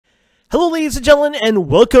Hello ladies and gentlemen, and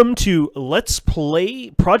welcome to Let's Play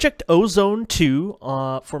Project Ozone 2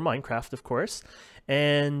 for Minecraft, of course.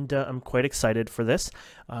 And I'm quite excited for this.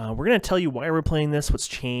 We're going to tell you why we're playing this, what's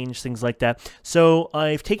changed, things like that. So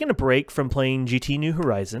I've taken a break from playing GT New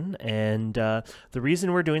Horizon, and the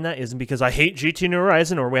reason we're doing that isn't because I hate GT New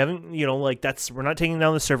Horizon, or we haven't, you know, like we're not taking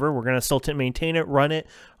down the server. We're going to still maintain it, run it.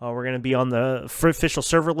 We're going to be on the official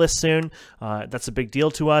server list soon. That's a big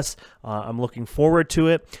deal to us. I'm looking forward to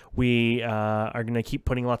it. We are going to keep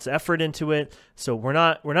putting lots of effort into it. So we're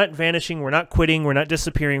not vanishing, we're not quitting, we're not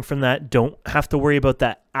disappearing from that. Don't have to worry about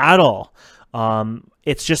that at all.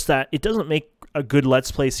 It's just that it doesn't make a good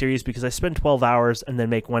Let's Play series because I spend 12 hours and then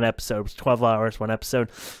make one episode. 12 hours, one episode.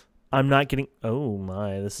 I'm not getting... Oh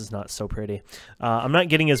my, this is not so pretty. I'm not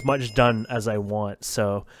getting as much done as I want.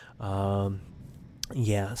 So,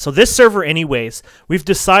 yeah. So this server anyways, we've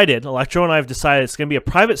decided, Electro and I have decided it's going to be a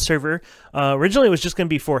private server. Originally it was just going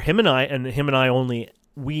to be for him and I only.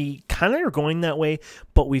 We kind of are going that way,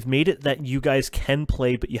 but we've made it that you guys can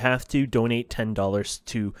play, but you have to donate $10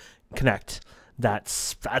 to connect.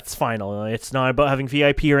 That's final. It's not about having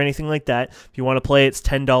VIP or anything like that. If you want to play, it's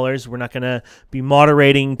 $10. We're not going to be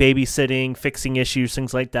moderating, babysitting, fixing issues,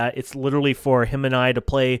 things like that. It's literally for him and I to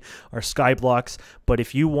play our Skyblocks. But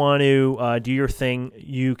if you want to do your thing,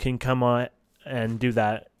 you can come on and do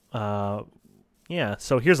that. Yeah,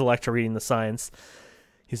 so here's Electra reading the signs.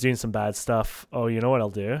 He's doing some bad stuff. Oh, you know what I'll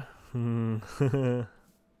do? I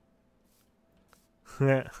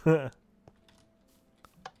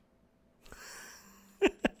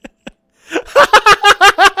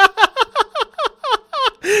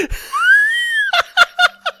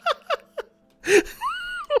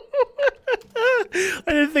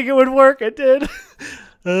didn't think it would work. It did.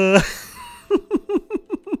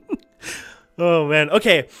 Oh man.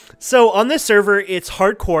 Okay, so on this server, it's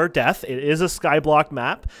hardcore death. It is a skyblock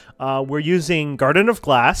map. We're using Garden of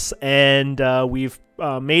Glass, and we've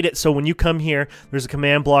made it so when you come here, there's a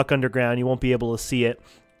command block underground. You won't be able to see it,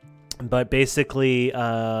 but basically,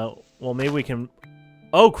 well, maybe we can.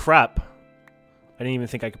 Oh crap! I didn't even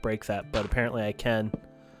think I could break that, but apparently I can.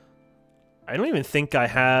 I don't even think I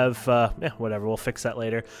have. Yeah, whatever. We'll fix that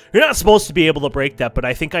later. You're not supposed to be able to break that, but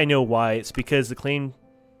I think I know why. It's because the clean.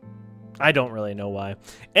 I don't really know why.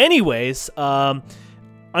 Anyways,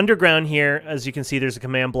 underground here, as you can see, there's a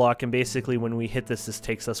command block, and basically when we hit this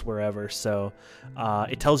takes us wherever. So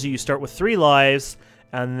it tells you start with 3 lives,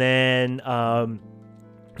 and then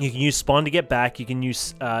you can use spawn to get back. You can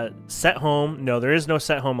use set home. No, there is no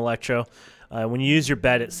set home, Electro. When you use your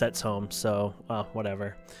bed, it sets home, so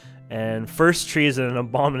whatever. And first tree is an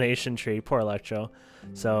abomination tree. Poor Electro.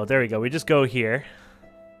 So there we go. We just go here.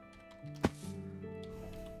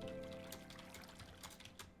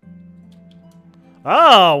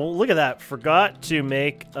 Oh, look at that. Forgot to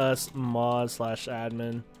make us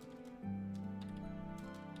mod/admin.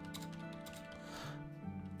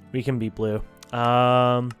 We can be blue.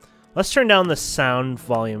 Let's turn down the sound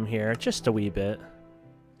volume here just a wee bit.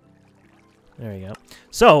 There we go.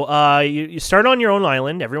 So, you start on your own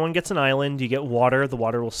island. Everyone gets an island. You get water. The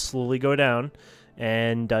water will slowly go down.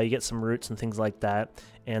 And you get some roots and things like that.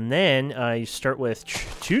 And then you start with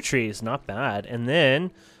 2 trees. Not bad. And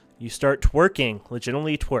then you start twerking,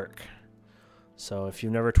 legitimately twerk. So if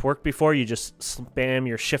you've never twerked before, you just spam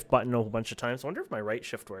your shift button a whole bunch of times. I wonder if my right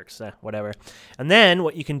shift works. Whatever. And then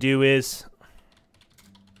what you can do is...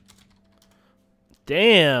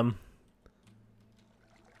 Damn.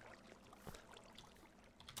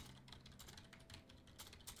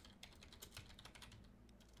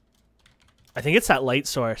 I think it's that light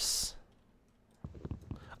source.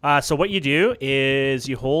 So what you do is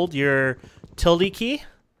you hold your tilde key,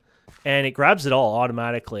 and it grabs it all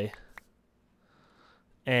automatically.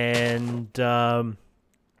 And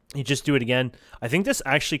you just do it again. I think this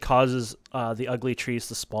actually causes the ugly trees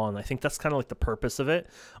to spawn. I think that's kind of like the purpose of it.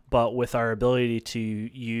 But with our ability to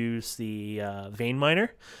use the vein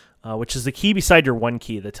miner, which is the key beside your 1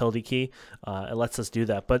 key, the tilde key, it lets us do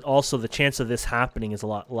that. But also the chance of this happening is a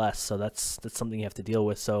lot less. So that's something you have to deal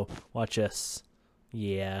with. So watch this.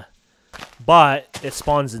 Yeah. But it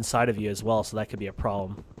spawns inside of you as well, so that could be a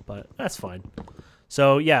problem. But that's fine.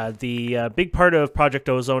 So yeah, the big part of Project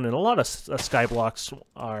Ozone and a lot of Skyblocks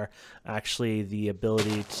are actually the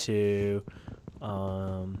ability to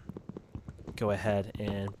go ahead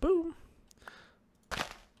and boom.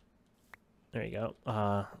 There you go.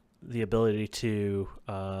 The ability to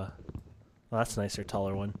well, that's a nicer,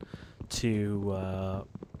 taller one. To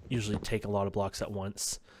usually take a lot of blocks at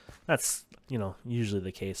once. That's, you know, usually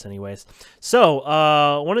the case anyways.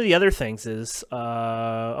 So, one of the other things is,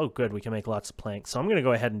 oh good, we can make lots of planks. So I'm going to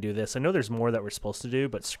go ahead and do this. I know there's more that we're supposed to do,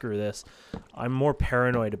 but screw this. I'm more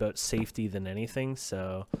paranoid about safety than anything,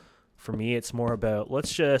 so for me it's more about,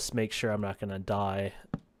 let's just make sure I'm not going to die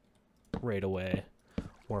right away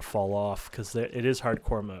or fall off, because it is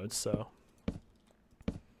hardcore mode, so.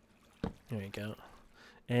 There you go.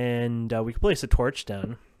 And we can place a torch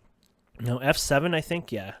down. No, F7, I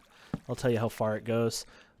think, yeah. I'll tell you how far it goes.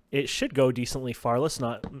 It should go decently far. Let's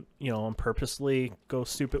not, you know, purposely go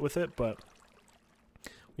stupid with it, but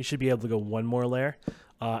we should be able to go one more layer.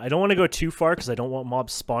 I don't want to go too far because I don't want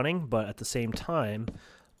mobs spawning, but at the same time,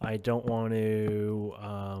 I don't want to...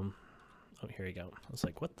 oh, here you go. I was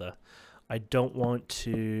like, what the... I don't want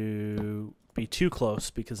to be too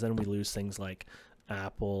close because then we lose things like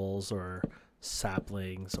apples or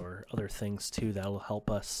saplings or other things too that'll help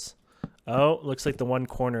us. Oh, looks like the one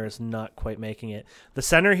corner is not quite making it. The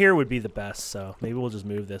center here would be the best, so maybe we'll just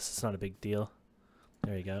move this. It's not a big deal.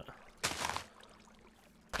 There you go.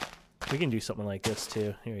 We can do something like this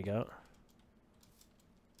too. Here we go.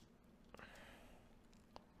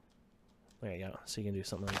 There you go. So you can do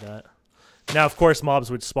something like that. Now, of course,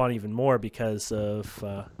 mobs would spawn even more because of...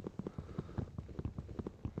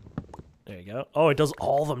 there you go. Oh, it does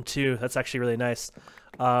all of them too. That's actually really nice.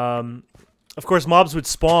 Of course, mobs would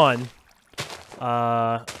spawn.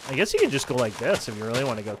 I guess you can just go like this if you really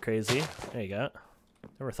want to go crazy. There you go.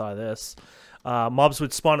 Never thought of this. Mobs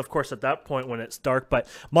would spawn, of course, at that point when it's dark, but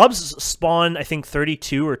mobs spawn, I think,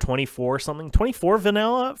 32 or 24 something. 24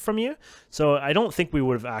 vanilla from you. So I don't think we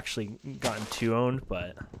would have actually gotten too owned,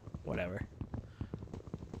 but whatever.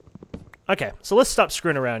 Okay, so let's stop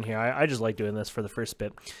screwing around here. I just like doing this for the first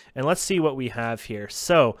bit. And let's see what we have here.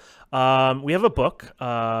 So, we have a book.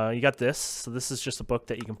 You got this. So this is just a book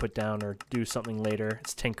that you can put down or do something later.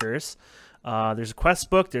 It's Tinker's. There's a quest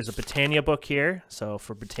book. There's a Britannia book here. So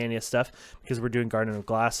for Britannia stuff, because we're doing Garden of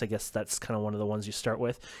Glass, I guess that's kind of one of the ones you start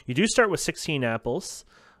with. You do start with 16 apples.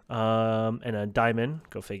 And a diamond,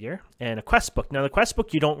 go figure, and a quest book. Now, the quest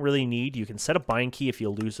book you don't really need. You can set a bind key if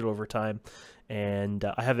you'll lose it over time. And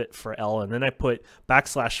I have it for L, and then I put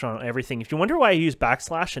backslash on everything. If you wonder why I use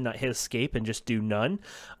backslash and not hit escape and just do none,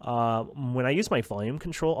 when I use my volume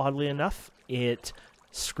control, oddly enough, it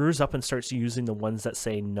screws up and starts using the ones that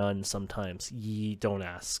say none sometimes. Ye don't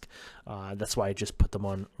ask. That's why I just put them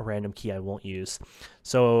on a random key I won't use.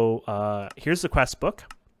 So here's the quest book.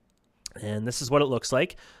 And this is what it looks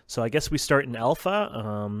like. So I guess we start in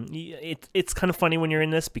alpha. It's kind of funny when you're in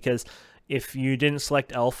this because if you didn't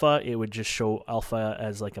select alpha, it would just show alpha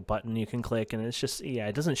as like a button you can click. And it's just, yeah,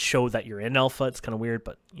 it doesn't show that you're in alpha. It's kind of weird,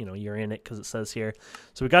 but you know, you're in it because it says here.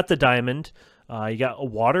 So we got the diamond. You got a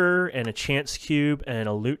water and a chance cube and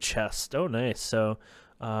a loot chest. Oh, nice. So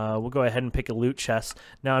we'll go ahead and pick a loot chest.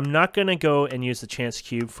 Now, I'm not going to go and use the chance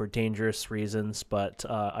cube for dangerous reasons, but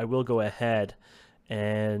I will go ahead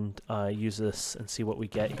and use this and see what we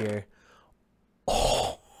get here.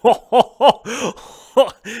 Oh,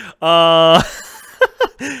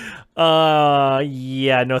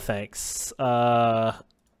 yeah, no thanks. Yeah,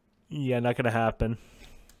 not gonna happen.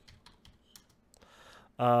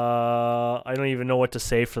 I don't even know what to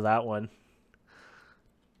say for that one.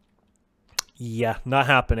 Yeah, not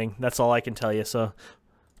happening. That's all I can tell you. So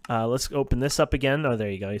let's open this up again. Oh, there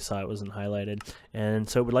you go. You saw it wasn't highlighted. And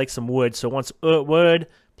so we'd like some wood. So once wood,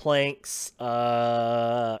 planks,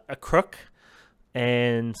 a crook,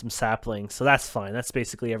 and some saplings. So that's fine. That's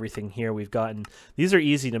basically everything here we've gotten. These are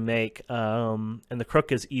easy to make, and the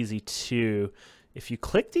crook is easy too. If you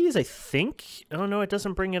click these, I think... Oh, no, it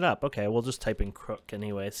doesn't bring it up. Okay, we'll just type in crook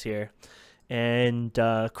anyways here. And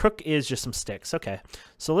crook is just some sticks. Okay,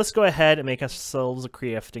 so let's go ahead and make ourselves a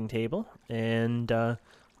crafting table. And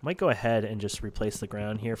might go ahead and just replace the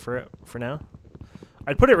ground here for now.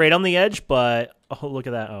 I'd put it right on the edge, but... Oh, look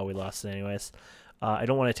at that. Oh, we lost it anyways. I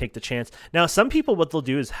don't want to take the chance. Now, some people, what they'll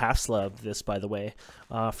do is half slab this, by the way,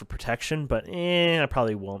 for protection. But I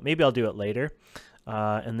probably won't. Maybe I'll do it later.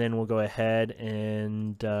 And then we'll go ahead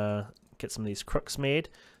and get some of these crooks made.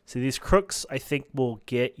 So these crooks, I think, will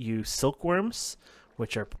get you silkworms,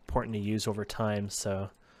 which are important to use over time. So,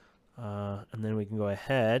 and then we can go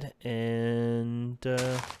ahead and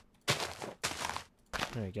there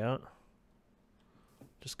you go.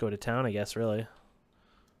 Just go to town, I guess, really.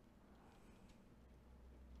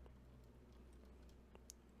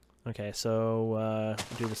 Okay, so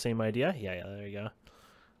do the same idea. Yeah, there you go.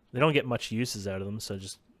 They don't get much uses out of them, so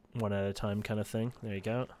just one at a time kind of thing. There you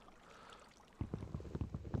go.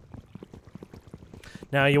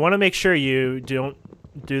 Now, you want to make sure you don't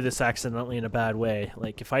do this accidentally in a bad way.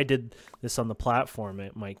 Like, if I did this on the platform,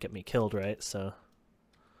 it might get me killed, right? So,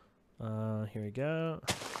 here we go.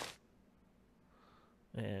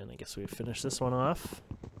 And I guess we finish this one off.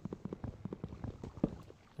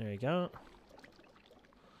 There you go.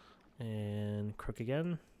 And crook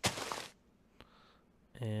again.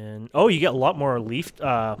 And, oh, you get a lot more leaf,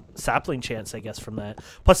 sapling chance, I guess, from that.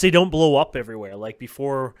 Plus, they don't blow up everywhere. Like,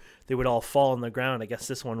 before they would all fall on the ground. I guess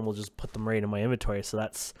this one will just put them right in my inventory. So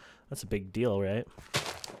that's a big deal, right?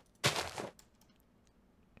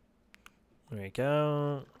 There you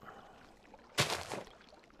go.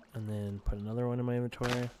 And then put another one in my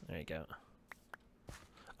inventory. There you go.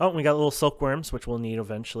 Oh, we got little silkworms, which we'll need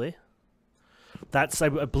eventually. That's, I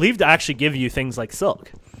believe, to actually give you things like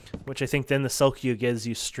silk. Which I think then the silk gives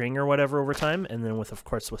you string or whatever over time. And then with, of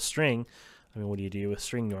course, with string, I mean, what do you do with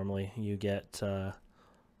string normally? You get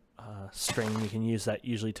string. You can use that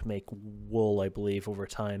usually to make wool, I believe, over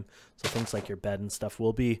time. So things like your bed and stuff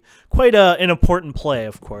will be quite an important play,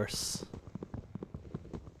 of course.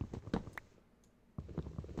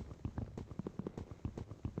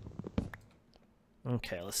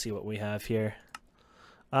 Okay, let's see what we have here.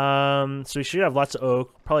 So we should have lots of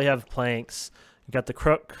oak. Probably have planks. We got the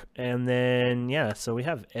crook, and then, yeah, so we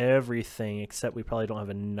have everything, except we probably don't have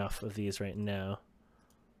enough of these right now.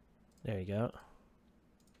 There you go.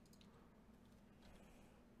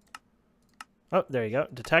 Oh, there you go.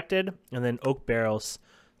 Detected, and then oak barrels.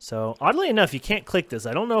 So, oddly enough, you can't click this.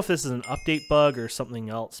 I don't know if this is an update bug or something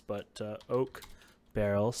else, but oak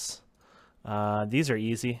barrels. These are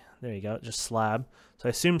easy. There you go, just slab. So I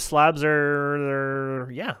assume slabs are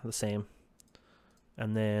yeah, the same.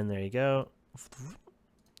 And then there you go.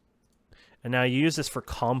 And now you use this for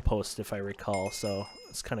compost, if I recall, so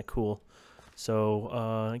it's kind of cool. So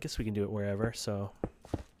I guess we can do it wherever. So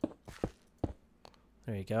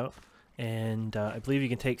there you go. And I believe you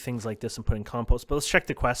can take things like this and put in compost. But let's check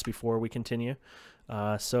the quest before we continue.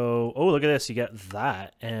 So, oh, look at this. You get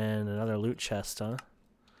that and another loot chest, huh?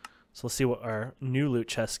 So let's see what our new loot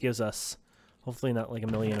chest gives us. Hopefully not like a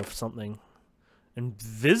million of something.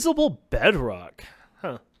 Invisible bedrock.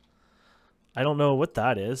 Huh. I don't know what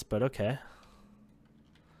that is, but okay.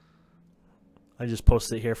 I just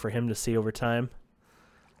posted it here for him to see over time.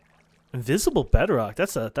 Invisible bedrock.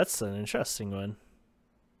 That's an interesting one.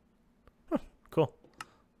 Huh, cool.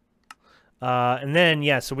 And then,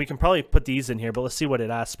 yeah, so we can probably put these in here, but let's see what it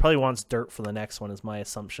asks. Probably wants dirt for the next one is my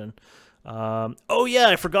assumption. Oh yeah,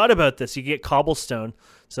 I forgot about this. You get cobblestone.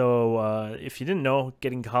 So if you didn't know,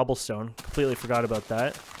 getting cobblestone, completely forgot about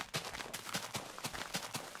that.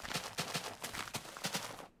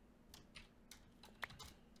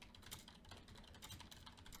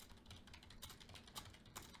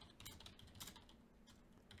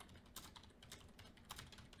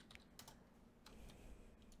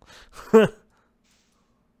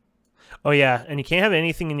 Oh yeah, and you can't have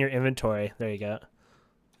anything in your inventory. There you go.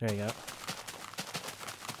 There you go.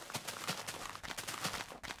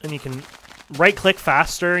 And you can right-click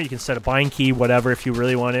faster. You can set a bind key, whatever, if you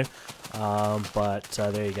really want to. But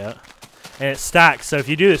there you go. And it stacks, so if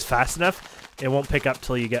you do this fast enough, it won't pick up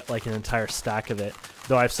till you get like an entire stack of it.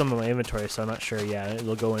 Though I have some in my inventory, so I'm not sure. Yeah,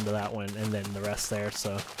 it'll go into that one, and then the rest there.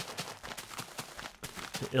 So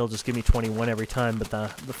it'll just give me 21 every time, but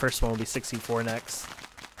the first one will be 64 next.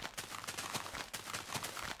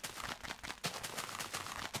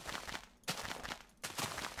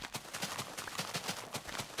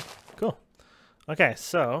 Cool. Okay,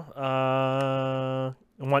 so I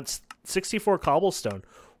want 64 cobblestone.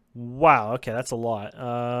 Wow, okay, that's a lot.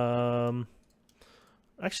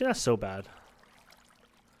 Actually, not so bad.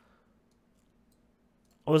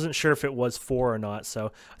 I wasn't sure if it was 4 or not,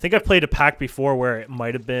 so I think I've played a pack before where it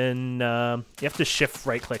might have been. You have to shift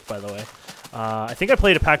right click, by the way. I think I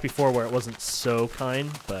played a pack before where it wasn't so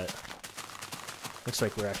kind, but looks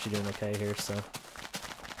like we're actually doing okay here. So,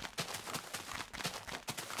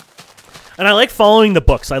 and I like following the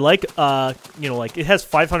books. I like, you know, like it has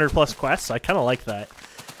 500 plus quests. So I kind of like that.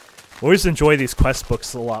 I always enjoy these quest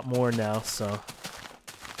books a lot more now, so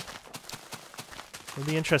it'll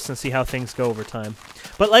be interesting to see how things go over time.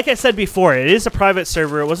 But like I said before, it is a private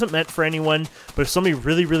server. It wasn't meant for anyone, but if somebody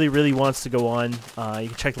really wants to go on, you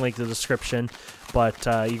can check the link in the description. But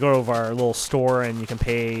you go over our little store and you can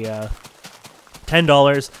pay $10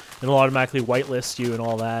 and it'll automatically whitelist you and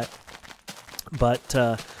all that. But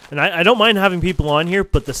and I don't mind having people on here,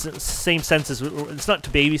 but the same sense is it's not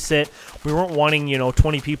to babysit. We weren't wanting, you know,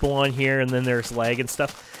 20 people on here and then there's lag and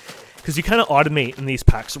stuff. Because you kind of automate in these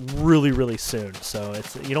packs really soon, so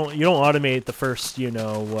it's you don't automate the first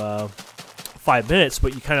 5 minutes,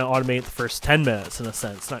 but you kind of automate the first 10 minutes in a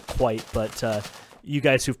sense, not quite, but you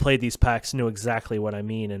guys who've played these packs know exactly what I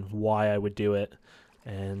mean and why I would do it.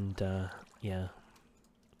 And yeah,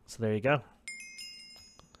 so there you go.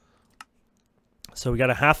 So we got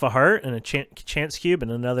a half a heart and a chance cube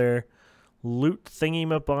and another loot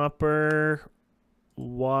thingy-mabopper.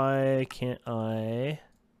 Why can't I?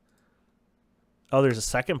 Oh, there's a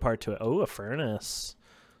second part to it. Oh, a furnace.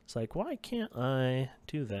 It's like, why can't I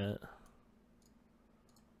do that?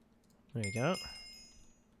 There you go.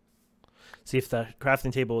 See, if the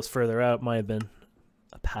crafting table was further out, might have been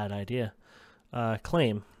a bad idea.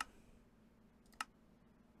 Claim.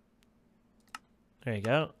 There you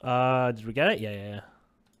go. Did we get it? Yeah.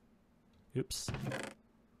 Oops.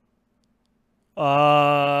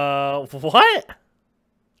 What?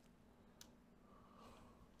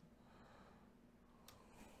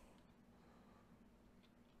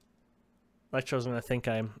 Electro's gonna think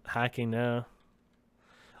I'm hacking now.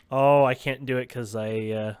 Oh, I can't do it because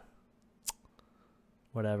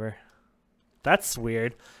whatever. That's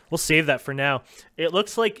weird. We'll save that for now. It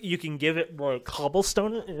looks like you can give it more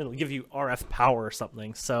cobblestone and it'll give you RF power or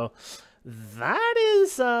something. So that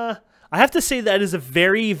is, I have to say that is a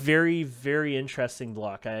very, very, very interesting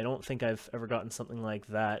block. I don't think I've ever gotten something like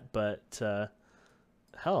that, but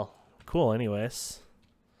hell, cool anyways.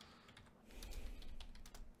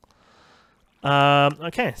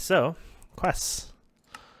 Okay, so quests.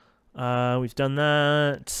 We've done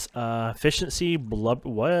that. Efficiency,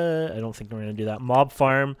 what? I don't think we're going to do that. Mob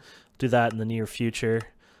farm, do that in the near future.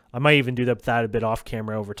 I might even do that a bit off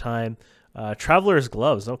camera over time. Traveler's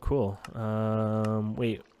gloves, oh cool.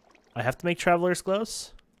 Wait, I have to make traveler's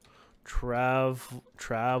gloves? Travelers.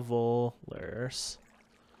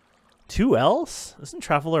 2 L's? Isn't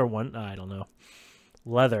traveler 1? I don't know.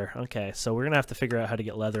 Leather, okay, so we're going to have to figure out how to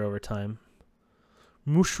get leather over time.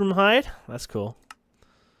 Mushroom hide, that's cool.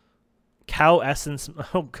 Cow essence.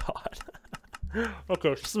 Oh god.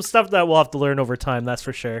 Okay, some stuff that we'll have to learn over time, that's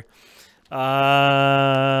for sure.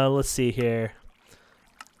 Let's see here.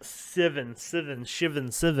 Sieve.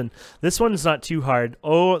 This one's not too hard.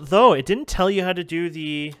 Oh, though it didn't tell you how to do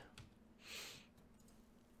the.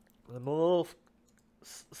 I'm a little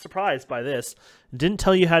surprised by this. It didn't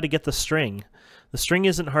tell you how to get the string. The string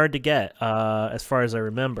isn't hard to get, as far as I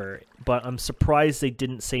remember, but I'm surprised they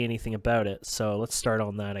didn't say anything about it. So let's start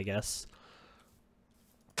on that, I guess.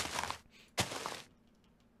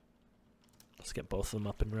 Let's get both of them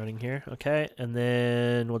up and running here. Okay, and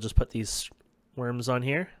then we'll just put these worms on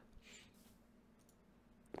here.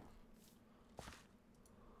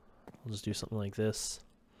 We'll just do something like this.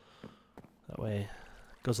 That way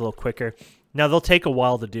it goes a little quicker. Now, they'll take a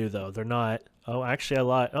while to do, though. They're not... Oh, actually, I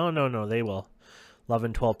lied. Oh, no, they will.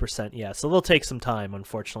 11, 12%. Yeah, so they'll take some time,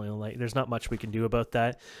 unfortunately. Like, there's not much we can do about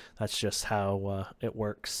that. That's just how it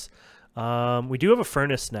works. We do have a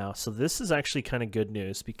furnace now, so this is actually kind of good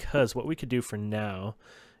news, because what we could do for now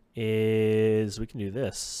is we can do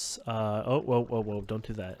this. Oh, whoa, don't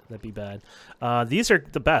do that. That'd be bad. These are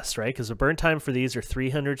the best, right? Because the burn time for these are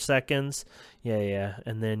 300 seconds. Yeah,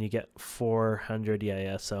 and then you get 400.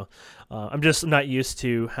 Yeah, so I'm just not used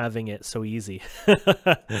to having it so easy.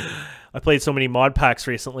 I played so many mod packs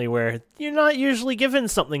recently where you're not usually given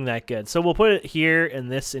something that good. So we'll put it here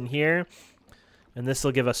and this in here. And this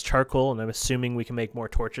will give us charcoal, and I'm assuming we can make more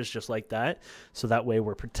torches just like that. So that way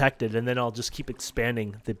we're protected, and then I'll just keep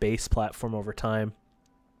expanding the base platform over time.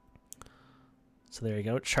 So there you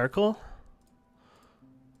go, charcoal.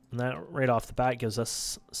 And that right off the bat gives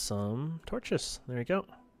us some torches. There you go,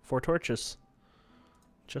 4 torches.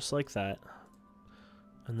 Just like that.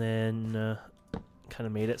 And then kind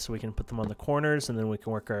of made it so we can put them on the corners, and then we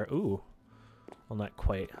can work our... Ooh, well, not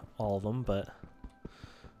quite all of them, but...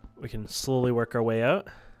 we can slowly work our way out.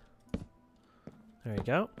 There you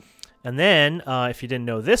go. And then, if you didn't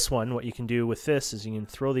know this one, what you can do with this is you can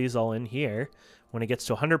throw these all in here. When it gets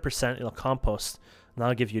to 100%, it'll compost, and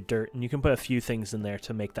that'll give you dirt. And you can put a few things in there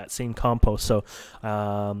to make that same compost. So,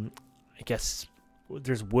 I guess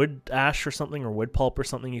there's wood ash or something, or wood pulp or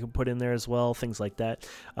something you can put in there as well, things like that.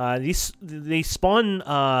 They spawn,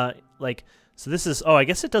 like, so this is, oh, I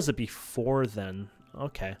guess it does it before then.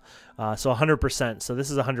 Okay, so 100%. So this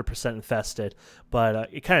is 100% infested, but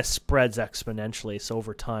it kind of spreads exponentially. So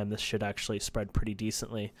over time, this should actually spread pretty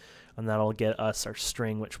decently, and that'll get us our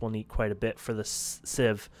string, which we'll need quite a bit for this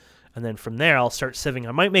sieve. And then from there, I'll start sieving.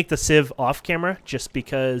 I might make the sieve off camera just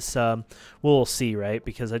because we'll see, right?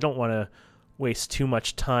 Because I don't want to waste too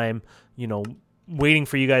much time, you know, waiting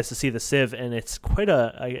for you guys to see the sieve, and it's quite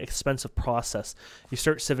a expensive process. You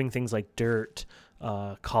start sieving things like dirt,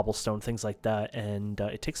 cobblestone, things like that, and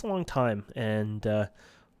it takes a long time, and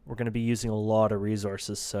we're going to be using a lot of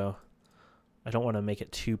resources, so I don't want to make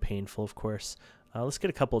it too painful, of course. Let's get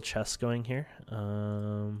a couple chests going here.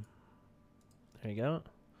 There you go.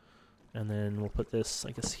 And then we'll put this,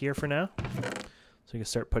 I guess, here for now. So we can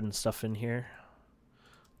start putting stuff in here.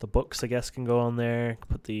 The books, I guess, can go on there.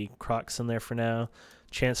 Put the crocs in there for now.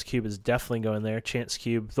 Chance cube is definitely going there. Chance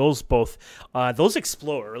cube, those both, those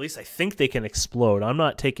explode, or at least I think they can explode. I'm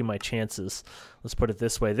not taking my chances. Let's put it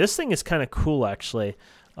this way. This thing is kind of cool, actually.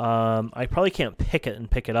 I probably can't pick it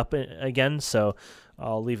and pick it up again, so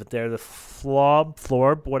I'll leave it there. The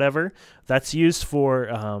florb, whatever, that's used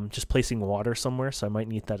for just placing water somewhere, so I might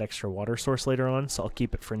need that extra water source later on, so I'll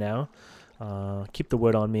keep it for now. Keep the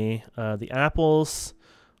wood on me. The apples,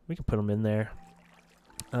 we can put them in there.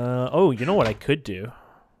 Oh, you know what I could do?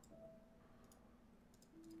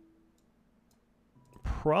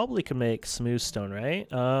 Probably could make smooth stone, right?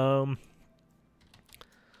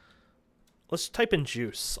 Let's type in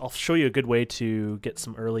juice. I'll show you a good way to get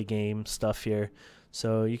some early game stuff here.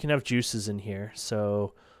 So you can have juices in here.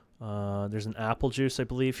 So there's an apple juice, I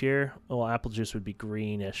believe, here. Well, apple juice would be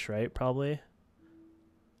greenish, right? Probably.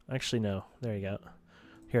 Actually, no. There you go.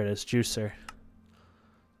 Here it is, juicer.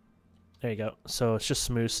 There you go. So it's just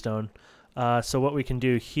smooth stone. So what we can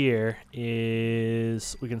do here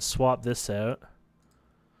is we can swap this out.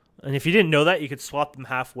 And if you didn't know that, you could swap them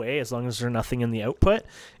halfway as long as there's nothing in the output,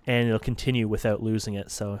 and it'll continue without losing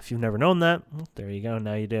it. So if you've never known that, well, there you go.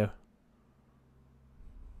 Now you do.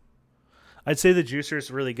 I'd say the juicer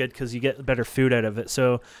is really good because you get better food out of it.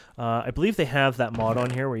 So I believe they have that mod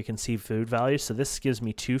on here where you can see food values. So this gives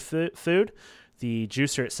me 2 food. The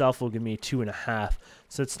juicer itself will give me 2.5.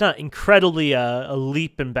 So it's not incredibly a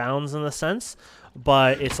leap and bounds in a sense,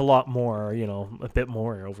 but it's a lot more, you know, a bit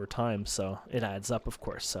more over time. So it adds up, of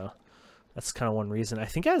course. So that's kind of one reason. I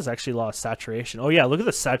think it has actually a lot of saturation. Oh yeah, look at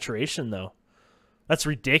the saturation though. That's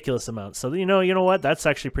ridiculous amount. So you know what? That's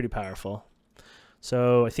actually pretty powerful.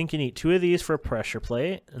 So I think you need 2 of these for a pressure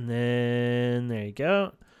plate, and then there you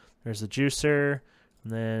go. There's the juicer,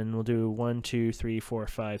 and then we'll do 1, 2, 3, 4,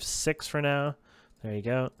 5, 6 for now. There you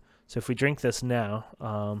go. So if we drink this now,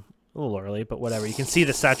 a little early, but whatever. You can see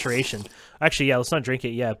the saturation. Actually, yeah, let's not drink it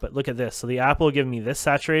yet, but look at this. So the apple will give me this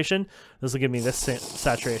saturation. This will give me this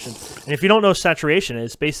saturation. And if you don't know saturation,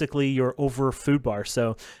 it's basically your over food bar.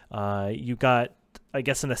 So you got, I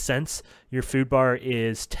guess in a sense, your food bar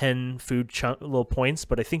is 10 food little points,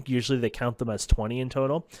 but I think usually they count them as 20 in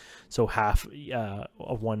total. So half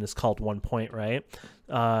of one is called 1 point, right?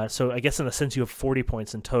 So I guess in a sense you have 40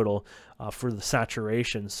 points in total for the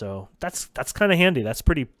saturation. So that's kind of handy. That's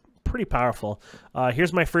pretty powerful.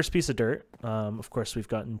 Here's my first piece of dirt. Of course, we've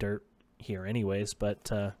gotten dirt here anyways, but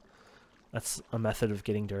that's a method of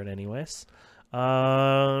getting dirt anyways.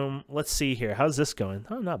 Let's see here. How's this going?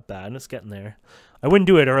 Oh, not bad. It's getting there. I wouldn't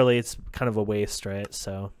do it early. It's kind of a waste, right?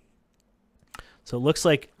 So it looks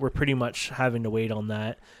like we're pretty much having to wait on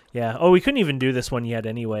that. Yeah. Oh, we couldn't even do this one yet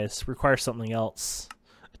anyways. Requires something else.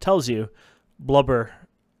 It tells you blubber.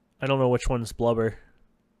 I don't know which one's blubber.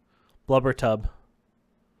 Blubber tub.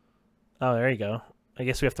 Oh, there you go. I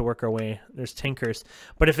guess we have to work our way. There's tinkers.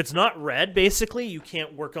 But if it's not red, basically, you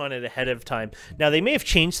can't work on it ahead of time. Now, they may have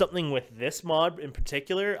changed something with this mod in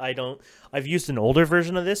particular. I've used an older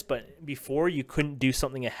version of this, but before you couldn't do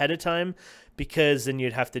something ahead of time because then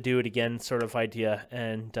you'd have to do it again sort of idea,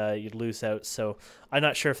 and you'd lose out. So I'm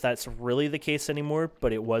not sure if that's really the case anymore,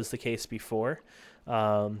 but it was the case before.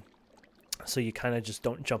 So you kind of just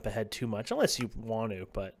don't jump ahead too much unless you want to,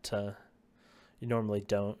 but you normally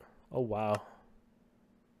don't. Oh, wow.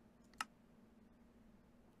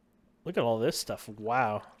 Look at all this stuff.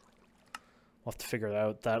 Wow. We'll have to figure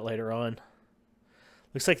out that later on.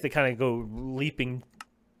 Looks like they kind of go leaping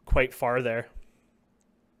quite far there.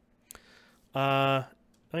 Oh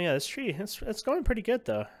yeah, this tree, it's going pretty good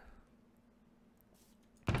though.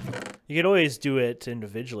 You could always do it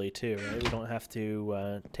individually too, right? We don't have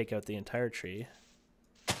to take out the entire tree.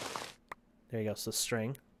 There you go, so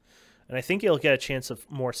string. And I think you'll get a chance of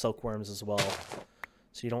more silkworms as well.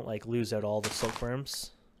 So you don't like lose out all the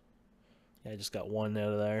silkworms. Yeah, I just got one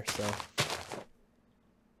out of there, so.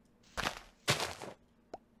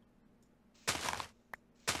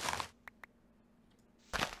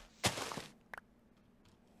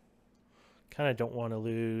 Kind of don't want to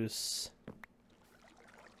lose.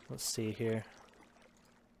 Let's see here.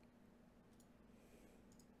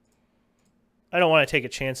 I don't want to take a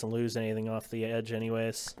chance and lose anything off the edge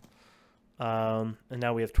anyways. And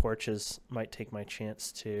now we have torches. Might take my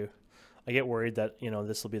chance to. I get worried that, you know,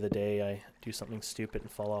 this will be the day I do something stupid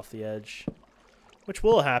and fall off the edge. Which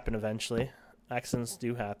will happen eventually. Accidents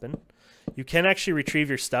do happen. You can actually retrieve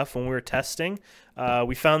your stuff. When we were testing,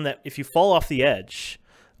 we found that if you fall off the edge,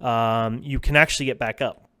 you can actually get back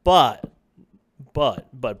up. But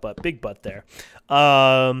big but there.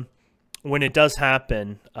 When it does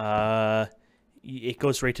happen, it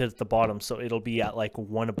goes right to the bottom, so it'll be at like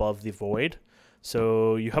 1 above the void.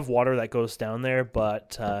 So you have water that goes down there,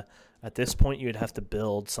 but at this point you'd have to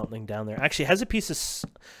build something down there. Actually, it has a piece of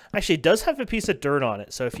it does have a piece of dirt on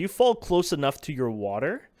it. So if you fall close enough to your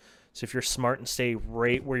water, so if you're smart and stay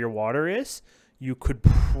right where your water is, you could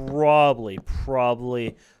probably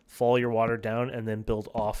fall your water down and then build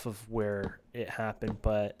off of where it happened.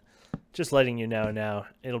 But just letting you know now,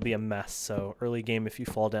 it'll be a mess. So early game, if you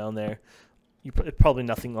fall down there, probably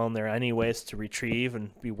nothing on there anyways to retrieve and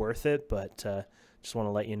be worth it. But just want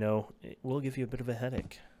to let you know, it will give you a bit of a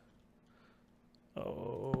headache.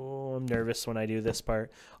 Oh, I'm nervous when I do this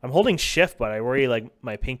part. I'm holding shift, but I worry like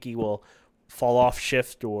my pinky will fall off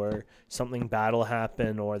shift or something bad will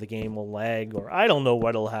happen or the game will lag or I don't know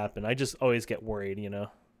what'll happen. I just always get worried, you know.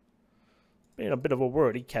 Being a bit of a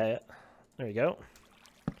wordy cat. There you go.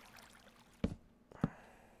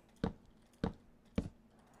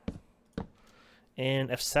 And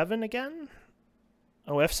F7 again?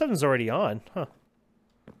 Oh, F7's already on, huh?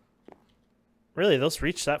 Really, those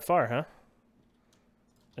reach that far, huh?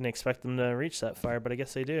 I didn't expect them to reach that far, but I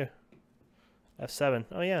guess they do. F7,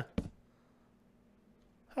 oh yeah.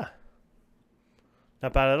 Huh.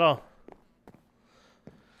 Not bad at all.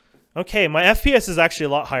 Okay, my FPS is actually a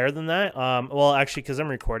lot higher than that. Well, actually, because I'm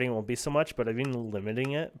recording, it won't be so much, but I've been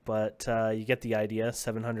limiting it. But you get the idea,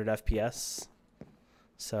 700 FPS.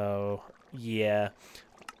 So, yeah.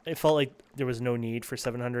 It felt like there was no need for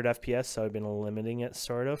 700 FPS, so I've been limiting it,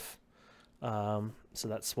 sort of. So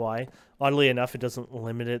that's why. Oddly enough, it doesn't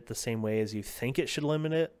limit it the same way as you think it should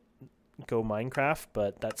limit it. Go Minecraft,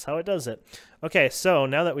 but that's how it does it. Okay, so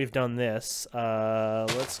now that we've done this,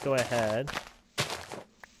 let's go ahead.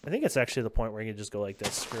 I think it's actually the point where you can just go like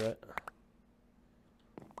this. Screw it.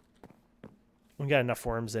 We got enough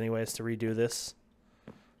worms anyways to redo this.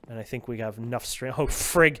 And I think we have enough string. Oh,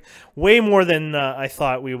 frig. Way more than I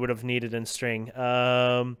thought we would have needed in string.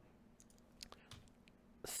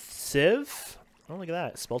 Sieve? Oh, look at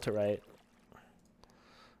that. Spelt it right.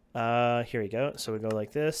 Here we go. So we go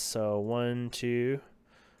like this. So 1, 2.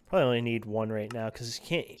 Probably only need 1 right now because you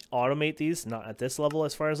can't automate these. Not at this level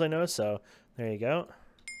as far as I know. So there you go.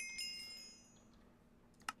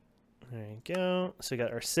 There you go. So we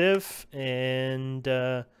got our sieve and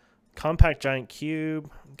compact giant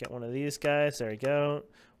cube. Get one of these guys. There we go.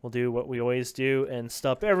 We'll do what we always do and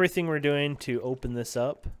stop everything we're doing to open this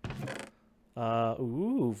up.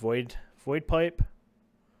 Ooh, void pipe.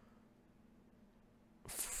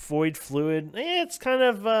 Void fluid. It's kind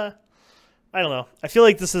of I don't know. I feel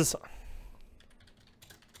like this is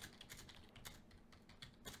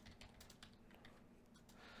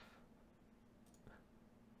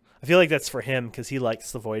I feel like that's for him because he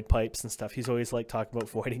likes the void pipes and stuff. He's always like talking about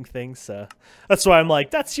voiding things. So that's why I'm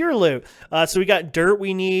like, that's your loot. So we got dirt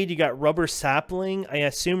we need. You got rubber sapling. I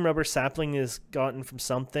assume rubber sapling is gotten from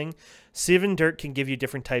something. Sieve and dirt can give you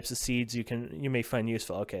different types of seeds you may find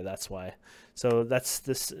useful. Okay, that's why. So that's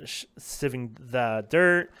this sieving the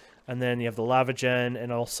dirt. And then you have the lava gen.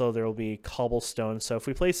 And also there will be cobblestone. So if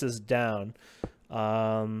we place this down,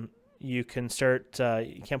 you can start,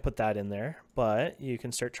 you can't put that in there, but you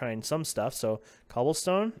can start trying some stuff. So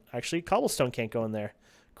cobblestone, actually cobblestone can't go in there.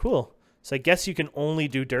 Cool. So I guess you can only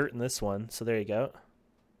do dirt in this one. So there you go.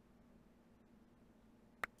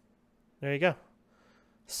 There you go.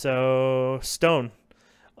 So stone,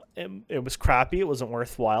 it was crappy. It wasn't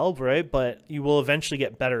worthwhile, right? But you will eventually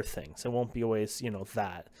get better things. It won't be always, you know,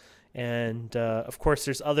 that. And of course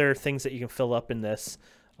there's other things that you can fill up in this.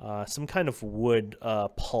 Some kind of wood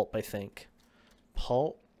pulp, I think.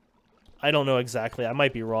 Pulp? I don't know exactly. I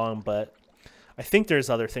might be wrong, but I think there's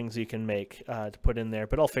other things you can make to put in there,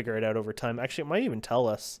 but I'll figure it out over time. Actually, it might even tell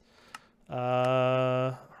us.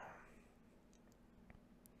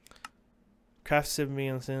 Craft sieve,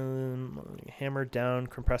 hammer down,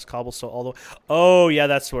 compressed cobblestone all the way. Oh, yeah,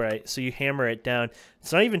 that's right. So you hammer it down.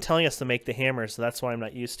 It's not even telling us to make the hammer, so that's why I'm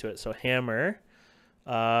not used to it. So hammer.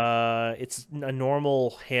 It's a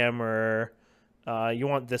normal hammer. You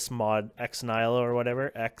want this mod, X Nilo or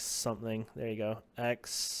whatever, X something. There you go,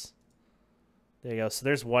 X. There you go. So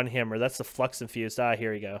there's one hammer. That's the flux infused. Ah,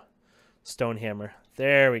 here we go. Stone hammer.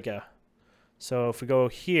 There we go. So if we go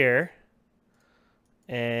here,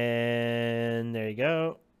 and there you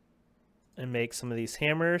go, and make some of these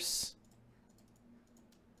hammers.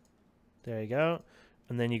 There you go.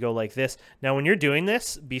 And then you go like this. Now, when you're doing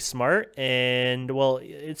this, be smart. And, well,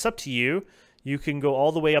 it's up to you. You can go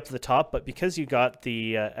all the way up to the top, but because you got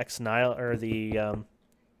the X-Nile or the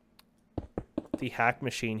hack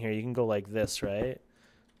machine here, you can go like this, right?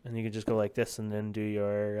 And you can just go like this and then do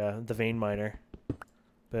your the vein miner.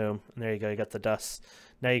 Boom. And there you go. You got the dust.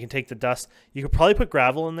 Now you can take the dust. You could probably put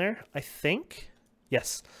gravel in there, I think.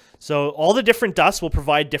 Yes. So all the different dust will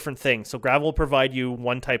provide different things. So gravel will provide you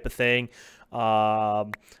one type of thing. The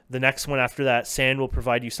next one after that, sand will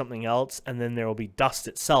provide you something else. And then there will be dust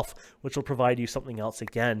itself, which will provide you something else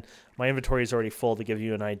again. My inventory is already full to give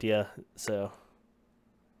you an idea. So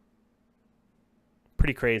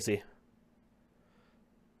pretty crazy.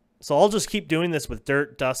 So I'll just keep doing this with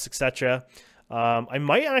dirt, dust, etc. I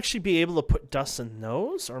might actually be able to put dust in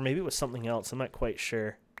those, or maybe it was something else. I'm not quite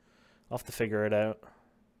sure. I'll have to figure it out.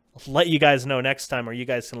 I'll let you guys know next time, or you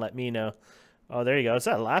guys can let me know. Oh, there you go. Is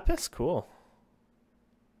that lapis? Cool.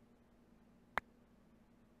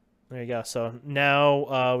 There you go. So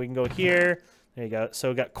now we can go here. There you go. So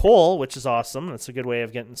we got coal, which is awesome. That's a good way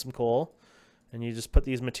of getting some coal. And you just put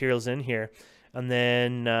these materials in here. And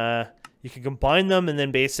then you can combine them, and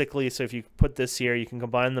then basically, so if you put this here, you can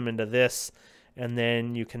combine them into this, and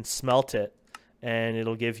then you can smelt it, and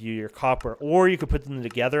it'll give you your copper. Or you could put them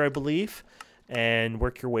together, I believe, and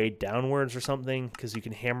work your way downwards or something, because you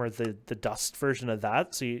can hammer the dust version of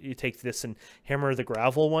that. So you take this and hammer the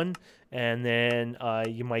gravel one, and then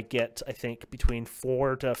you might get, I think, between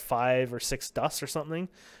 4 to 5 or 6 dust or something.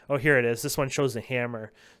 Oh, here it is. This one shows the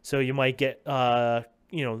hammer. So you might get,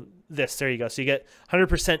 you know, this. There you go. So you get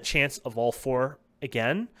 100% chance of all 4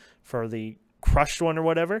 again for the crushed one or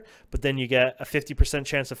whatever, but then you get a 50%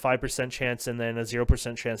 chance, a 5% chance, and then a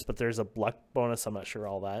 0% chance, but there's a luck bonus. I'm not sure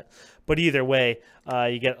all that, but either way,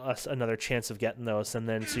 you get another chance of getting those, and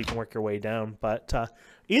then so you can work your way down. But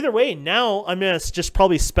either way, now I'm gonna just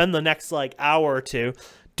probably spend the next like hour or two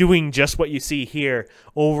doing just what you see here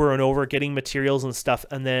over and over, getting materials and stuff,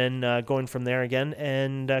 and then going from there again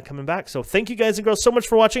and coming back. So thank you guys and girls so much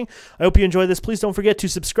for watching. I hope you enjoyed this. Please don't forget to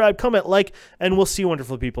subscribe, comment, like, and we'll see you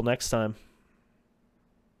wonderful people next time.